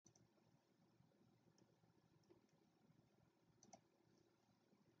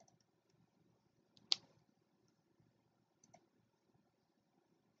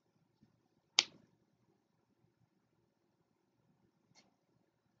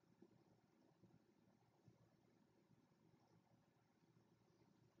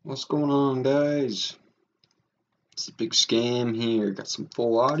What's going on, guys? It's a big scam here. Got some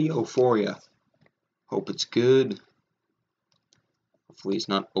full audio for you. Hope it's good. Hopefully it's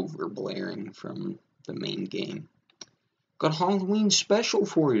not over blaring from the main game. Got a Halloween special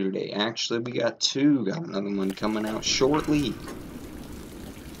for you today. Actually, we got two. Got another one coming out shortly.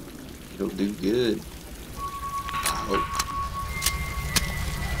 It'll do good. I hope.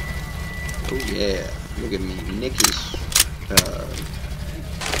 Oh yeah. Look at me. Nikki's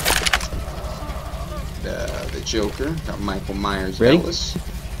the Joker. Got Michael Myers. Ready? Ellis.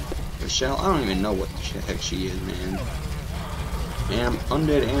 Rochelle. I don't even know what the heck she is, man. And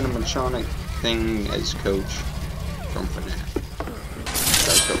undead animatronic thing as coach from FNAF.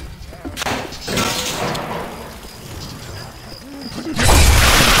 Let's go.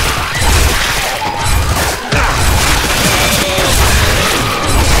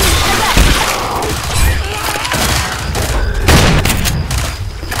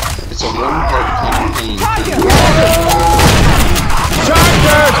 It's a one-part campaign.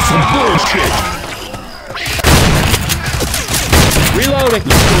 Charger! That's some bullshit! Reloading!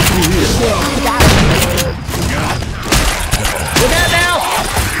 Let's go through here. Look out now!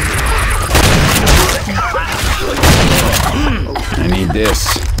 I need this.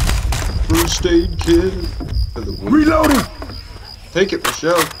 First aid kit for the win. Reloading! Take it,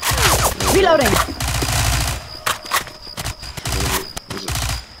 Michelle. Reloading! What is it?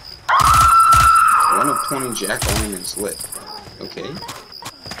 1 of 20 jack-o'-lanterns lit. Okay.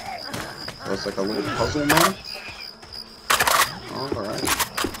 That's like a little puzzle now. Alright.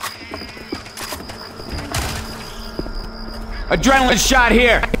 Adrenaline shot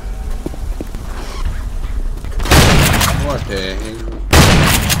here! What the heck?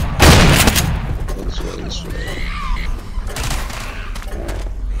 Go this way, this way.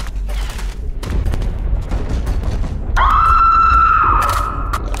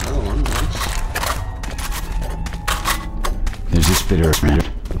 Got another one, nice. There's this bit of around.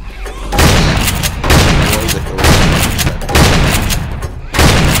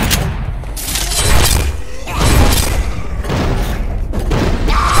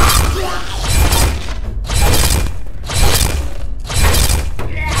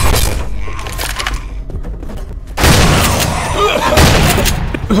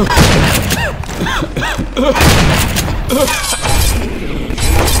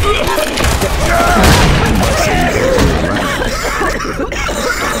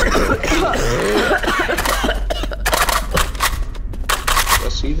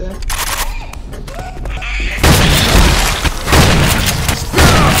 See that?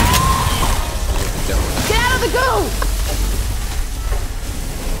 Get out of the goo!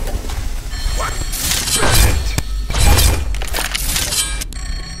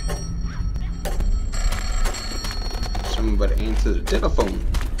 Somebody answer the telephone.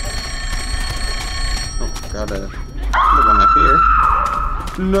 Oh, got another one up here.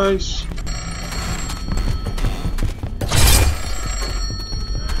 Nice.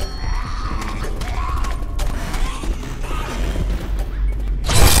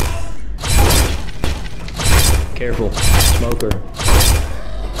 Careful, smoker.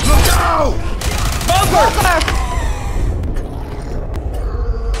 Look out! Smoker!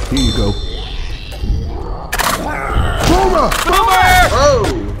 Here you go. Boomer! Boomer! Oh!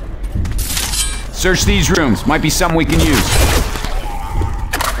 Search these rooms. Might be something we can use.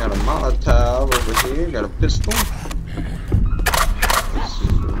 Got a Molotov over here. Got a pistol. Let's see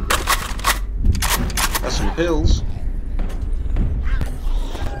what we got. Got some pills.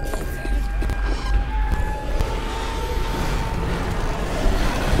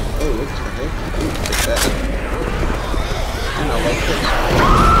 Oh, what the heck? Ooh, take that. And I like this.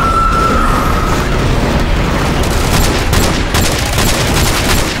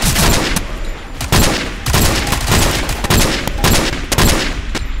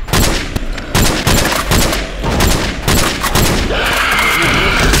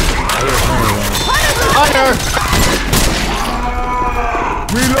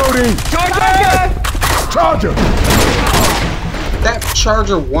 Reloading! Charger! Charger! That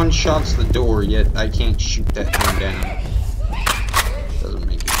charger one-shots the door, yet I can't shoot that thing down. Doesn't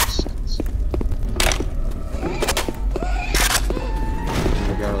make any sense. I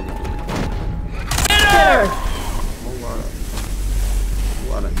got over here. A whole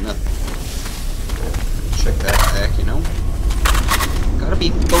lot of nothing. Check that back, you know? Gotta be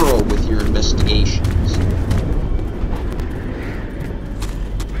thorough with your investigations.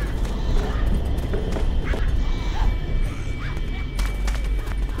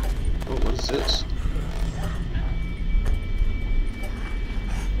 What is this?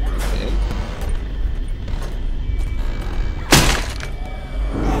 Okay.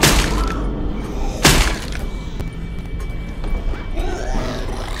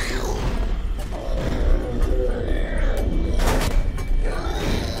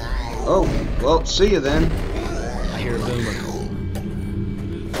 Oh, well, see you then. I hear a boomer.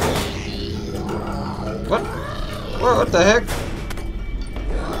 What? What the heck?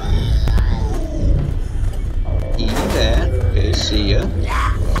 Eat that. Okay, see ya.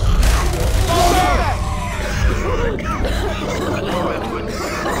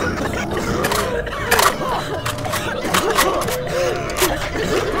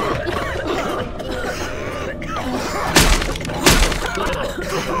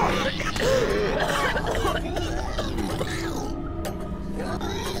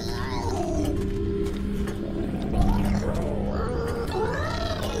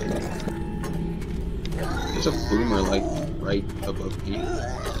 There's a boomer like right above me.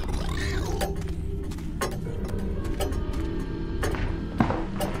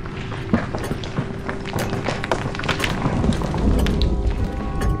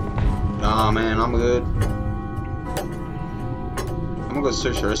 Nah, man, I'm good. I'm gonna go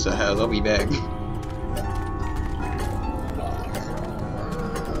search the rest of the house. I'll be back.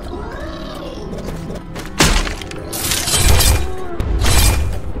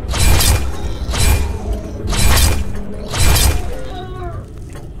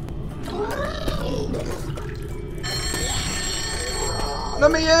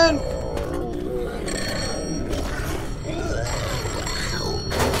 Let me in!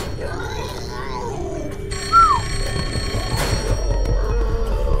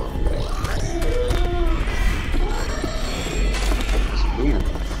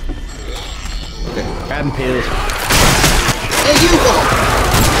 Okay. Grabbing pills. Hey, you go!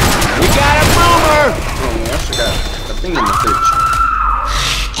 We got a boomer! Oh, man, I forgot the thing in the fridge.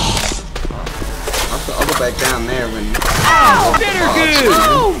 I'll go back down there when... Oh, bitter good!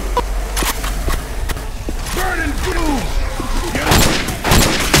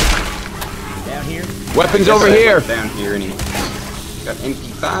 Down here. Weapons over here. Down here, anyway. Got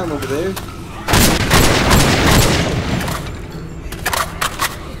MP5 over there.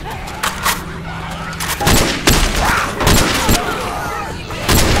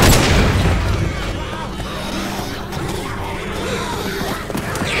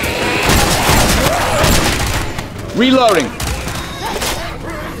 Reloading.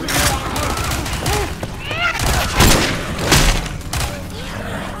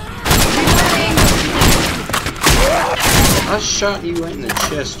 I shot you right in the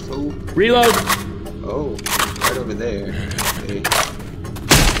chest, fool. Reload. Oh, right over there. Okay.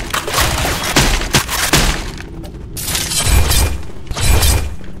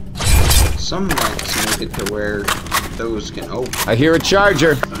 Some maps make it to where those can open. I hear a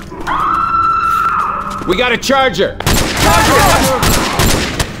charger. We got a charger.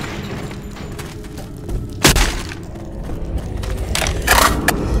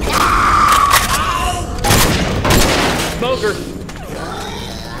 Smoker.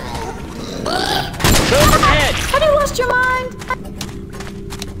 Overhead. Have you lost your mind?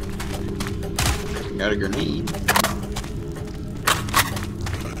 Got a grenade.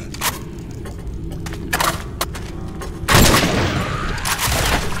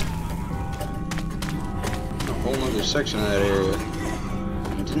 A whole other section of that area.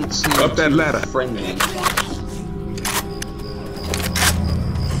 It didn't seem Up that too ladder. friendly.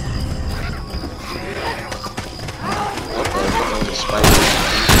 Uh-oh, the spiders.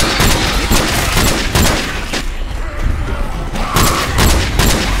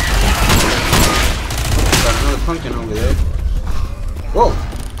 Got another pumpkin over there. Whoa!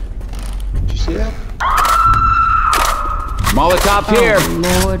 Did you see that? Molotov here. Oh,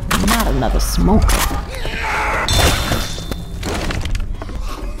 Lord, not another smoker.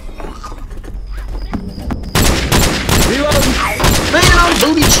 Man, I'm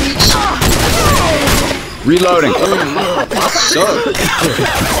booty cheeks! Reloading. I suck.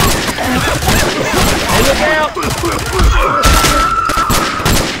 Hey, look out.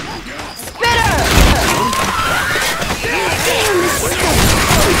 Spitter!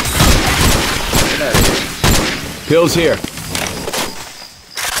 Get out of here. Pills here.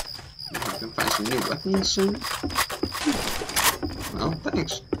 I can find some new weapons soon. Oh,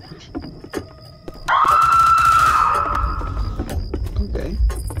 thanks. Okay.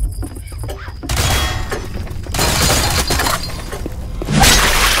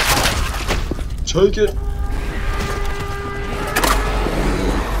 Take it.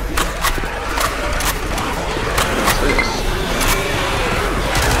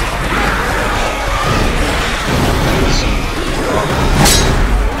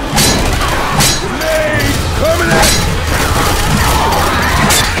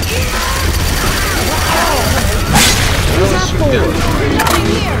 What's this?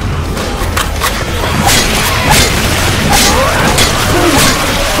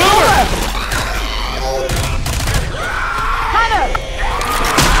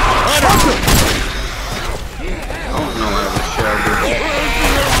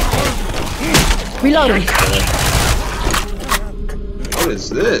 Reloading. What is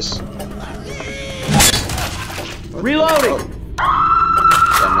this? Reloading.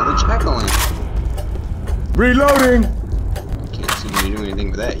 Got another jack-o'-lantern. Reloading! Can't seem to do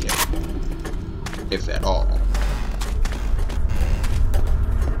anything with that yet. If at all.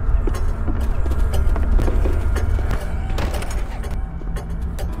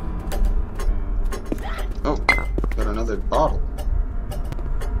 Oh, got another bottle.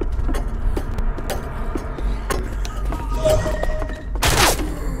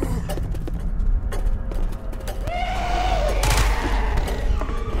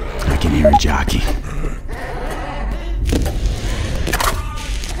 I can hear a jockey.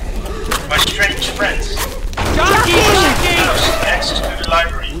 My strange friends. Jockey! Access to the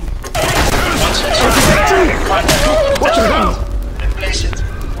library. Once inside, find the book and place it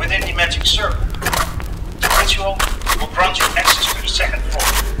within the magic circle. The ritual will grant you access to the second floor.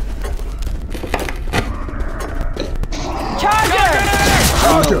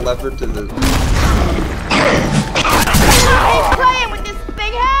 I'm the lever to the... He's playing with this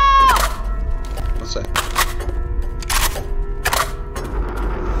big house! What's that?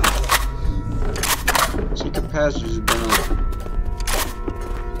 Secret passage has been open.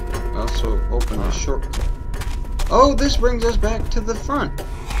 Also open a shortcut. Oh, this brings us back to the front.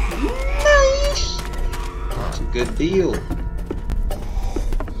 Nice! That's a good deal.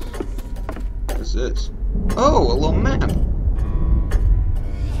 What is this? Oh, a little map.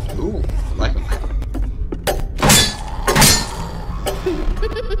 Ooh, I like a map.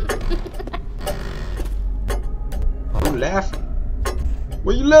 Who's laughing?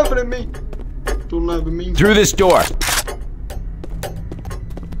 Why you laughing at me? Don't laugh at me. Through this door. Okay.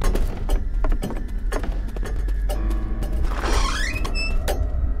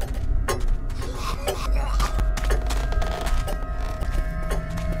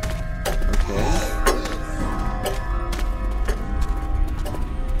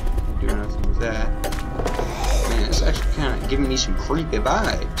 Do nothing with that. Man, it's actually kind of giving me some creepy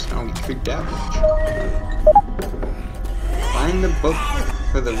vibes. I don't get creeped out much. Find the book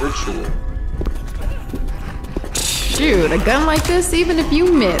for the ritual. Dude, a gun like this, even if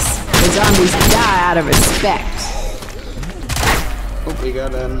you miss, the zombies die out of respect. Oh, we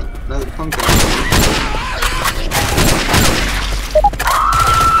got another pumpkin.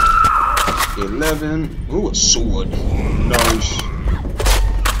 $11. Ooh, a sword. Nice.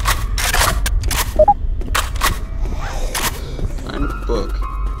 Find a book.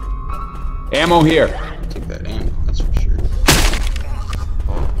 Ammo here. Take that ammo, that's for sure.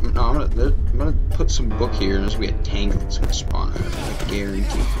 No, I'm gonna put some book here, and there's gonna be a tank that's gonna spawn out of it, I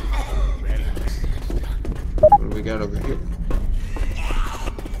guarantee. What do we got over here?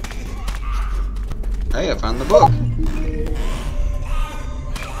 Hey, I found the book.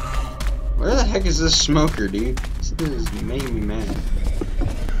 Where the heck is this smoker, dude? This is making me mad.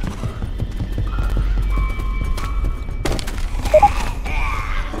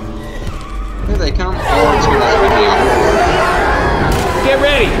 Here they come. Oh, it's gonna video. Get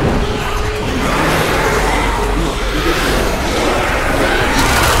ready!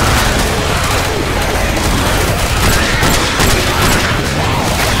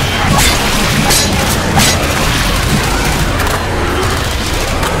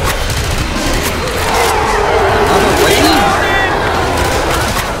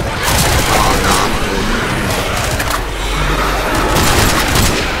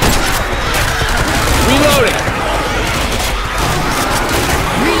 Reloading!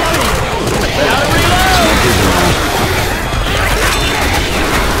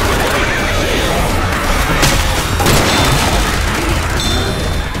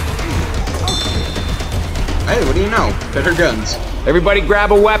 Hey, what do you know? Better guns. Everybody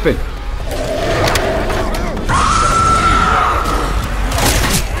grab a weapon.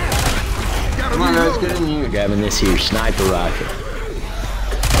 Come on, guys, get in here. Grabbing this here sniper rifle.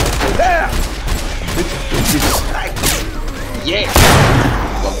 Yeah!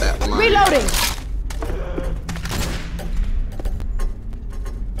 Love that line. Reloading!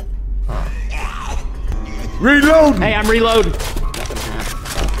 Reload! Hey, I'm reloading. Nothing happened.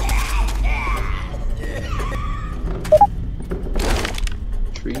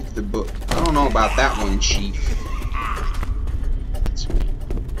 Retrieve the book. I don't know about that one, Chief. That's me.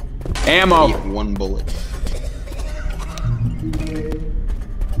 Ammo. Get one bullet.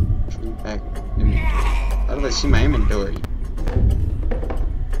 Retrieve back inventory. How do I see my inventory?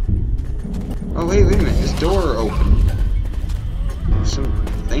 Oh, wait a minute. This door opened. There's some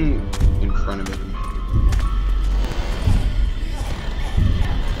thing in front of it.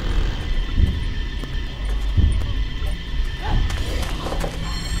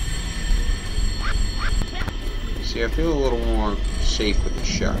 feel a little more safe with the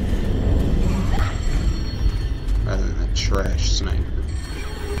shotgun rather than that trash sniper.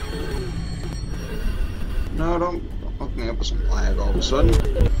 No, don't hook me up with some lag all of a sudden.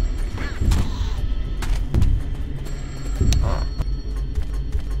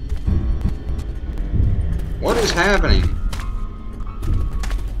 What is happening?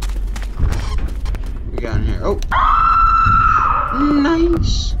 What we got in here? Oh!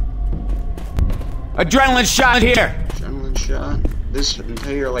 Nice! Adrenaline shot here. Adrenaline shot. This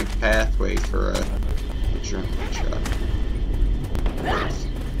entire like pathway for a adrenaline shot.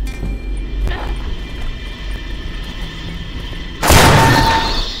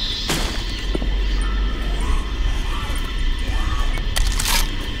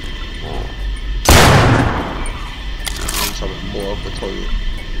 So I can blow up the toilet.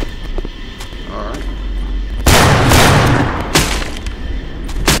 Alright.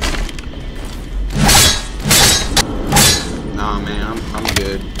 Nah, man, I'm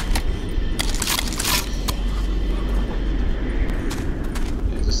good.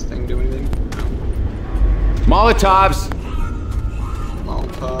 Does this thing do anything? No. Molotovs.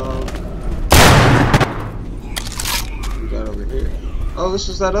 Molotov. What we got over here? Oh, this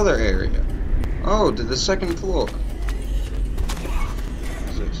is that other area. Oh, to the second floor.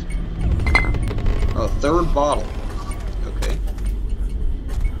 What's this? Oh, third bottle. Okay.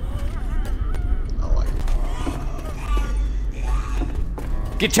 I like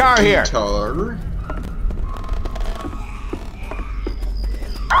it. Guitar here. Guitar.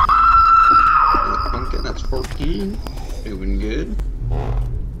 Pumpkin, that's 14. Doing good.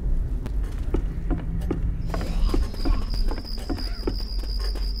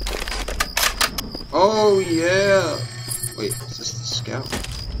 Oh yeah! Wait, is this the scout?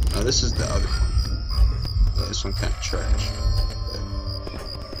 No, this is the other one. Yeah, this one kind of trash.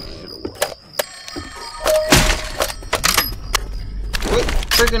 But yeah, it'll work. Quit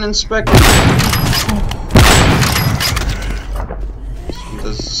freaking inspecting! This one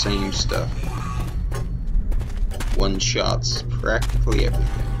does the same stuff. One shots practically everything.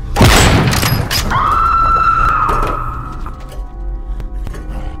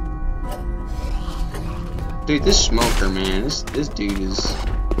 Dude, this smoker, man, this dude is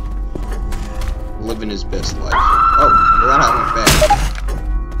living his best life. Oh, glad I went back.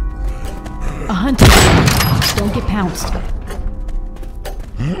 A hunter. Don't get pounced.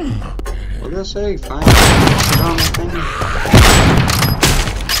 What did I say? Fine. Put on the thing.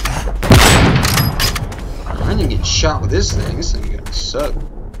 I didn't get shot with this thing. This thing gonna suck.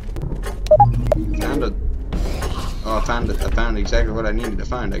 Found a. Oh, I found exactly what I needed to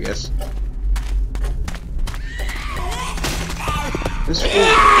find, I guess. This fool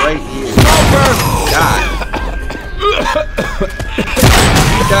right here. Die.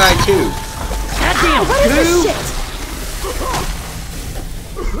 You die too. Goddamn, dude!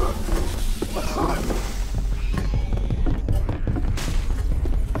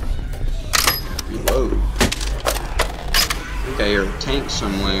 Reload. I think I hear a tank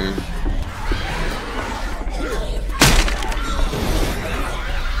somewhere.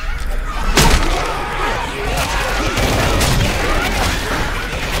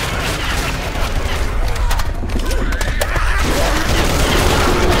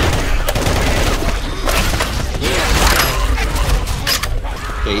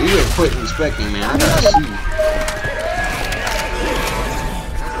 Okay, you gotta quit inspecting, man. I gotta see.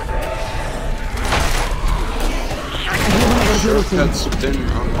 Shortcuts have been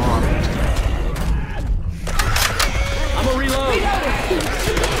unlocked. I'm a reload.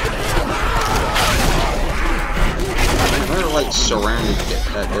 They're like surrounded.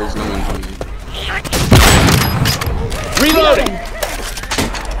 There's no one here. Reloading.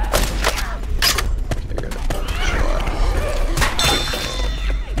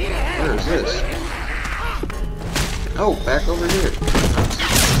 Where is this? Oh, back over here.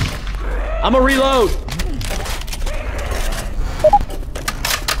 I'm a reload.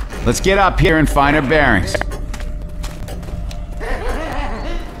 Let's get up here and find our bearings.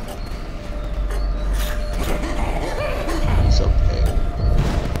 It's okay.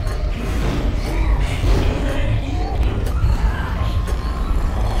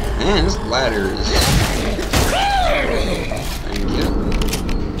 Man, this ladder is.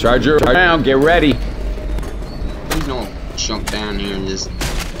 Charger around, get ready. Please don't jump down here and just.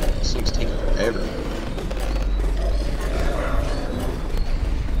 This thing's taking forever.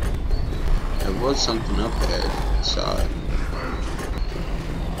 There was something up there. I saw it.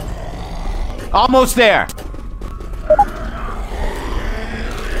 Almost there.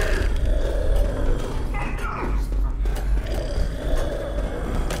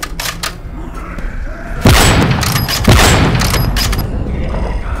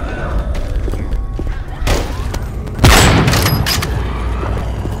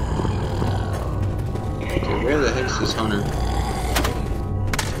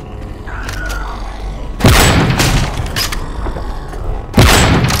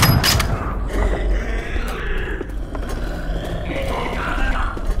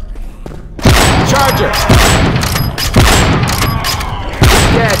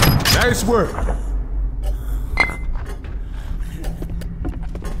 work.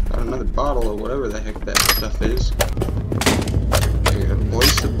 Got another bottle or whatever the heck that stuff is. Here,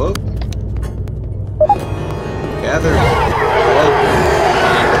 place the book. Gather.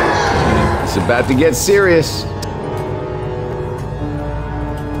 It's about to get serious.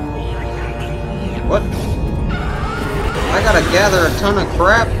 What? I gotta gather a ton of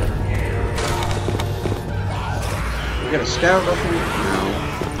crap? We got a scout up here? No.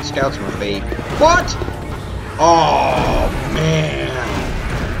 The scout's my bait. What? Oh, man.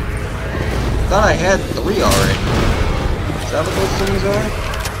 Thought I had 3 already. Is that what those things are?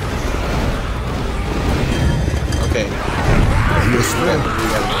 Okay. We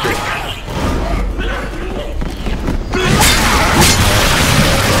gotta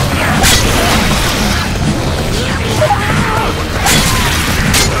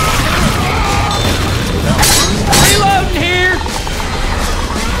Reloading here!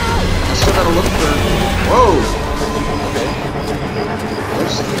 I still gotta look for... Whoa! Okay.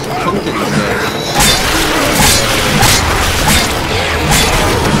 Where's these pumpkins at?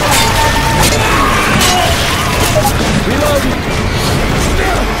 Reloading!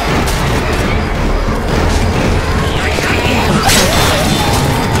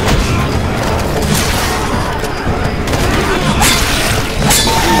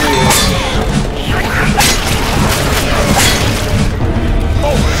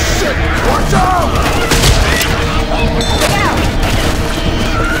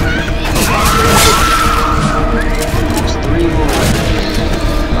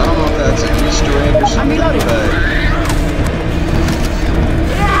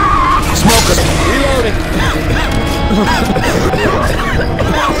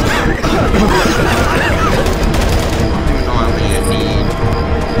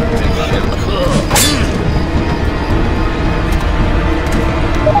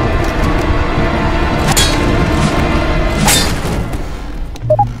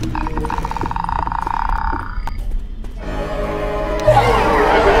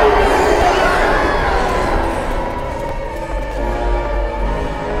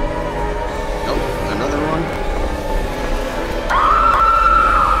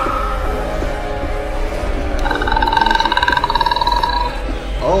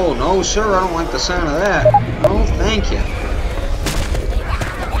 No, sir, I don't like the sound of that. No, thank you.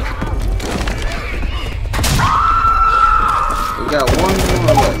 We got one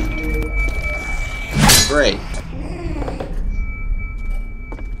more left. Great.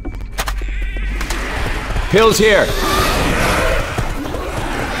 Pills here.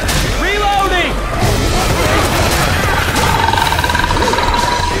 Reloading!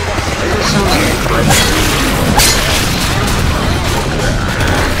 They just sound like a predator.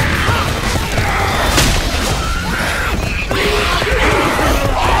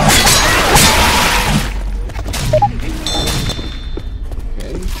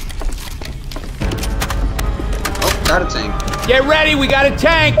 Got a tank. Get ready, we got a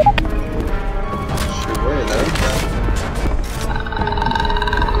tank! Sure where though.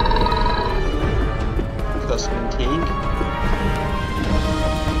 Custom tank.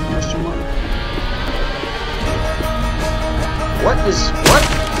 Question mark. What is what?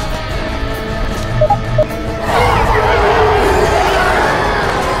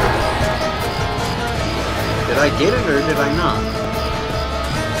 Did I get it or did I not?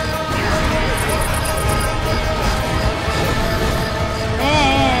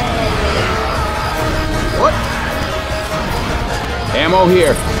 Ammo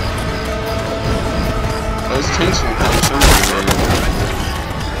here. Those tanks will come somewhere, man.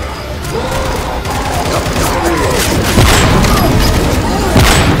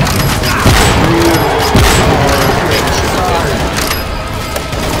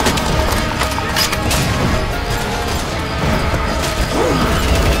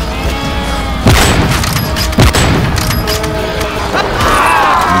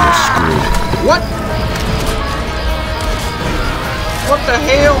 What? What the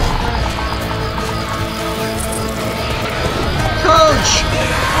hell?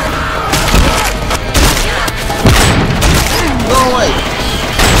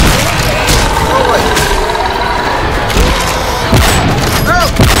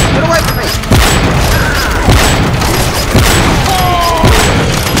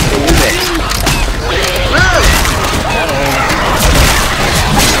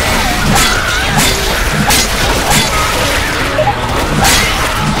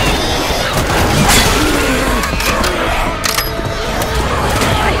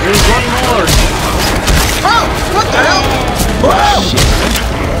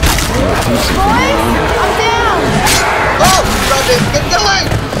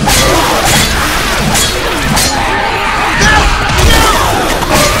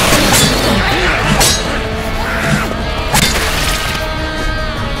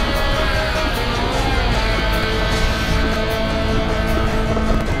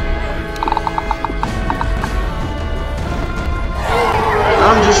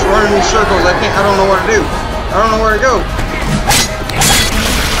 I'm just running in circles. I don't know what to do. I don't know where to go.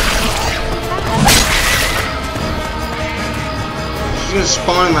 She's gonna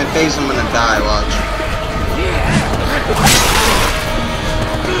spawn in my face. I'm gonna die. Watch.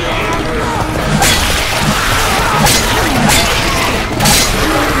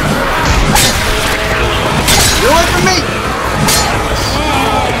 Get away from me!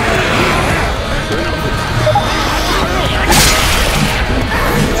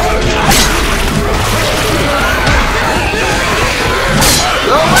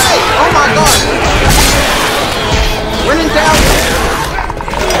 Go away! Oh my god! When in doubt,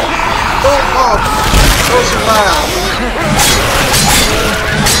 go off! Go survive!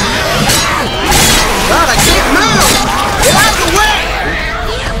 God, I can't move! Get out of the way!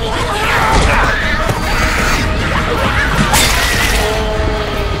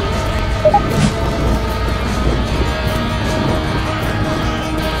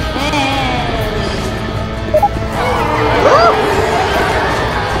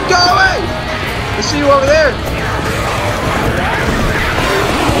 I see you over there.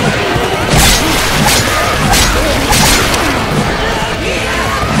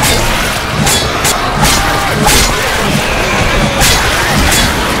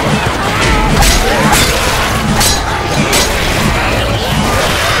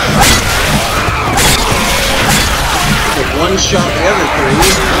 One shot the other three.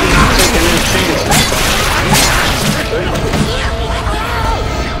 I'm not taking any chances.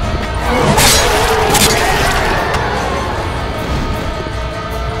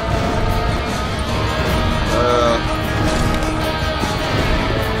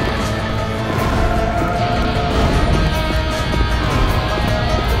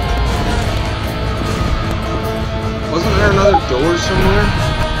 Wasn't there another door somewhere?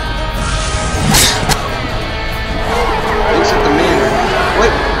 Looks at the manor.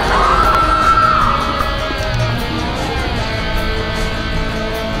 Wait!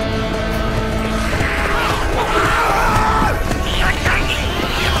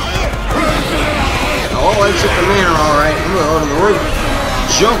 I'll exit the manor, alright. I'm gonna go to the roof.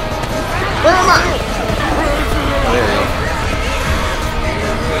 Jump! Where am I? Oh, there you go.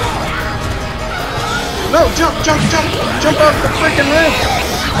 No, jump, jump, jump! Jump off the freaking roof!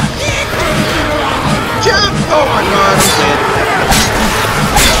 Jump! Oh my god, I'm dead.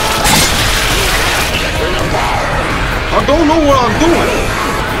 I don't know what I'm doing.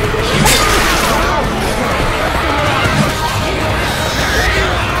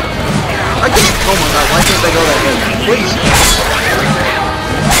 I can't. Oh my god, why can't they go that way? Please.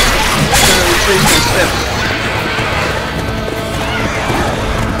 I'm gonna retrace my steps.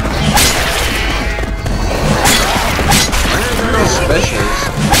 Why are there no specials?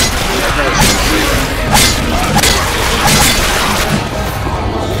 I probably shouldn't say that.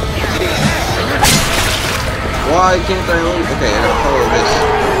 Why can't I leave? Okay, I gotta follow this.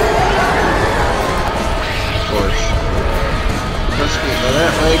 Of course. Let's go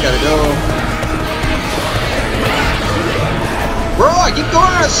that way, gotta go. Bro, I keep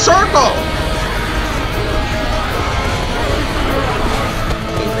going in a circle!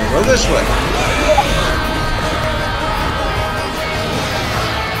 Okay, go this way.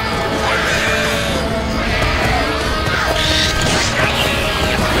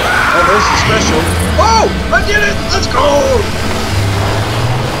 Oh, there's the special. Oh! I did it! Let's go!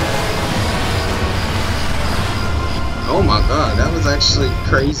 Oh my god, that was actually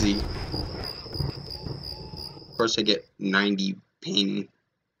crazy. Of course I get 90 ping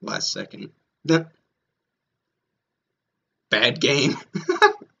last second. Bad game.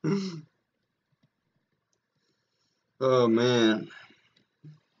 Oh man.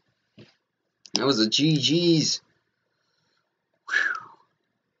 That was a GG's.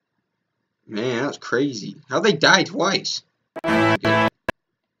 Man, that was crazy. How'd they die twice? Okay.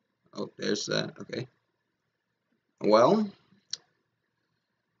 Oh, there's that. Okay. Well.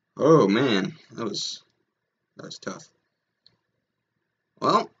 Oh man, that was tough.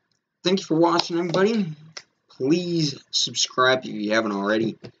 Well, thank you for watching, everybody. Please subscribe if you haven't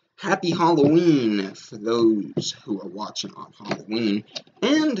already. Happy Halloween for those who are watching on Halloween,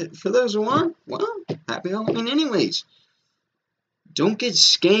 and for those who aren't, well, happy Halloween anyways. Don't get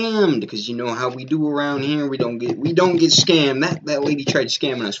scammed, because you know how we do around here. We don't get scammed. That lady tried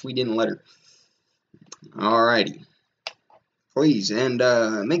scamming us. We didn't let her. Alrighty. Please, and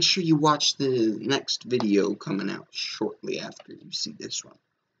make sure you watch the next video coming out shortly after you see this one.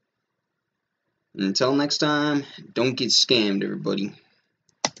 And until next time, don't get scammed, everybody.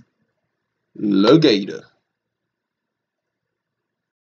 Legator.